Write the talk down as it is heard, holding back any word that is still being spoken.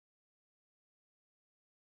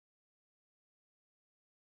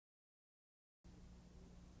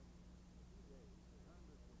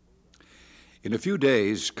In a few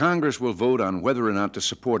days, Congress will vote on whether or not to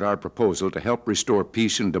support our proposal to help restore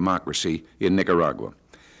peace and democracy in Nicaragua.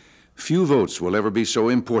 Few votes will ever be so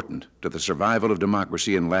important to the survival of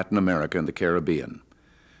democracy in Latin America and the Caribbean.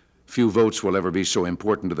 Few votes will ever be so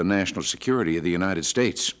important to the national security of the United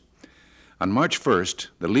States. On March 1st,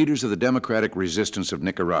 the leaders of the democratic resistance of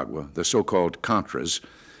Nicaragua, the so-called Contras,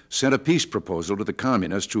 sent a peace proposal to the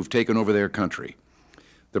communists who've taken over their country.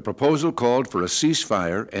 The proposal called for a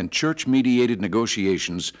ceasefire and church-mediated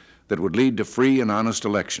negotiations that would lead to free and honest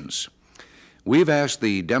elections. We've asked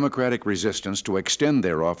the democratic resistance to extend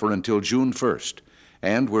their offer until June 1st,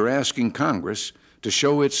 and we're asking Congress to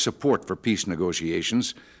show its support for peace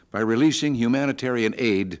negotiations by releasing humanitarian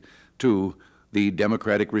aid to the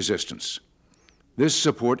democratic resistance. This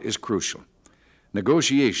support is crucial.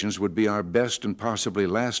 Negotiations would be our best and possibly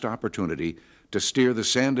last opportunity to steer the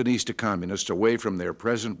Sandinista communists away from their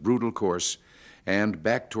present brutal course and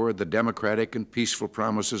back toward the democratic and peaceful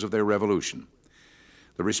promises of their revolution.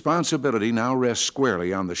 The responsibility now rests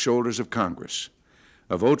squarely on the shoulders of Congress.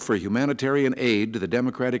 A vote for humanitarian aid to the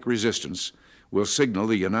democratic resistance will signal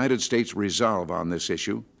the United States' resolve on this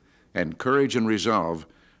issue, and courage and resolve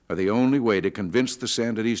are the only way to convince the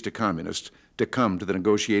Sandinista communists to come to the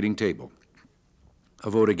negotiating table. A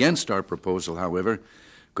vote against our proposal, however,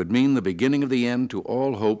 could mean the beginning of the end to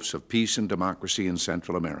all hopes of peace and democracy in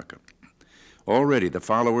Central America. Already the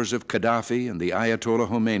followers of Gaddafi and the Ayatollah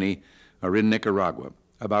Khomeini are in Nicaragua,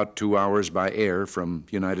 about 2 hours by air from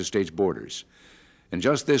United States borders. And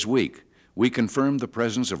just this week, we confirmed the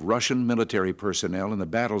presence of Russian military personnel in the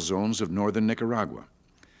battle zones of northern Nicaragua.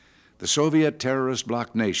 The Soviet terrorist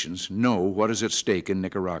bloc nations know what is at stake in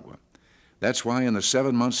Nicaragua. That's why in the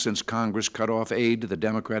 7 months since Congress cut off aid to the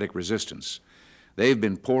democratic resistance, they've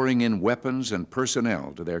been pouring in weapons and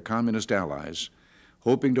personnel to their communist allies,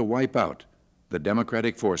 hoping to wipe out the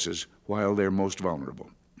democratic forces while they're most vulnerable.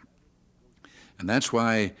 And that's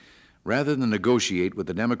why, rather than negotiate with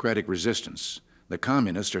the democratic resistance, the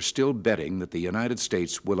communists are still betting that the United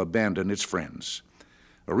States will abandon its friends.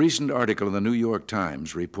 A recent article in the New York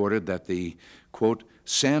Times reported that the, quote,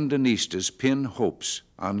 Sandinistas pin hopes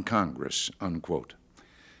on Congress, unquote.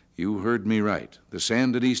 You heard me right. The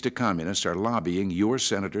Sandinista communists are lobbying your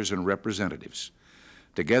senators and representatives.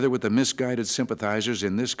 Together with the misguided sympathizers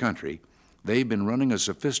in this country, they've been running a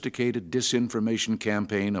sophisticated disinformation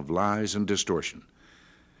campaign of lies and distortion.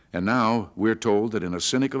 And now we're told that in a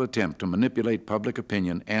cynical attempt to manipulate public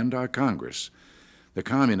opinion and our Congress, the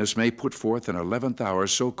communists may put forth an 11th-hour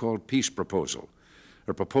so-called peace proposal,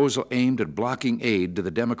 a proposal aimed at blocking aid to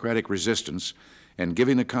the democratic resistance and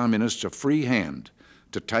giving the communists a free hand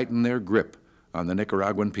to tighten their grip on the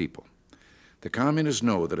Nicaraguan people. The communists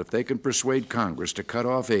know that if they can persuade Congress to cut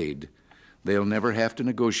off aid, they'll never have to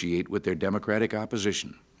negotiate with their democratic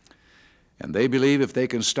opposition. And they believe if they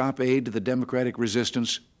can stop aid to the democratic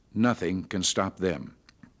resistance, nothing can stop them.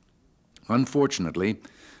 Unfortunately,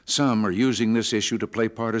 some are using this issue to play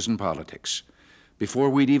partisan politics. Before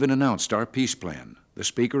we'd even announced our peace plan, the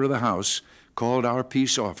Speaker of the House called our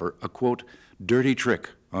peace offer a, quote, dirty trick,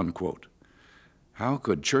 unquote. How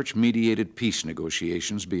could church-mediated peace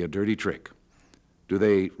negotiations be a dirty trick? Do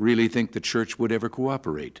they really think the church would ever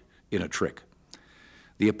cooperate in a trick?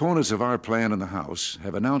 The opponents of our plan in the House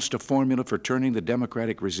have announced a formula for turning the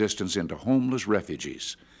democratic resistance into homeless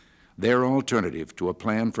refugees. Their alternative to a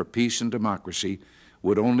plan for peace and democracy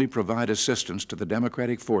would only provide assistance to the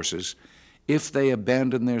democratic forces if they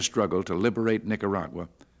abandon their struggle to liberate Nicaragua,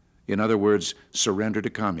 in other words, surrender to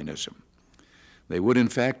communism. They would, in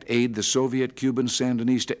fact, aid the Soviet-Cuban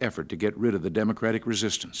Sandinista effort to get rid of the democratic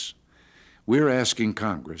resistance. We're asking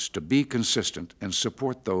Congress to be consistent and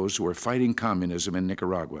support those who are fighting communism in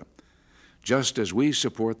Nicaragua, just as we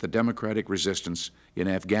support the democratic resistance in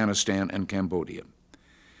Afghanistan and Cambodia.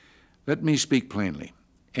 Let me speak plainly.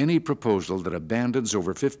 Any proposal that abandons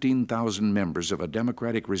over 15,000 members of a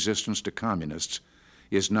democratic resistance to communists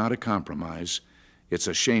is not a compromise, it's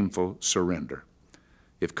a shameful surrender.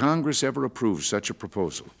 If Congress ever approves such a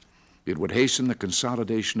proposal, it would hasten the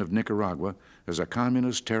consolidation of Nicaragua as a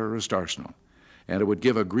communist terrorist arsenal, and it would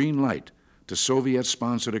give a green light to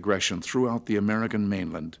Soviet-sponsored aggression throughout the American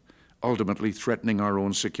mainland, ultimately threatening our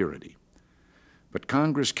own security. But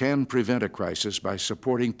Congress can prevent a crisis by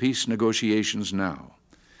supporting peace negotiations now.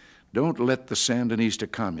 Don't let the Sandinista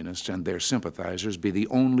communists and their sympathizers be the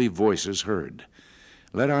only voices heard.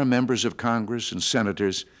 Let our members of Congress and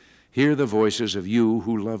senators hear the voices of you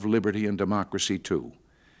who love liberty and democracy too.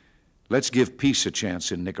 Let's give peace a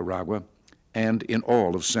chance in Nicaragua and in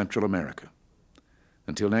all of Central America.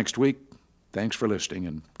 Until next week, thanks for listening,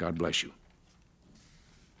 and God bless you.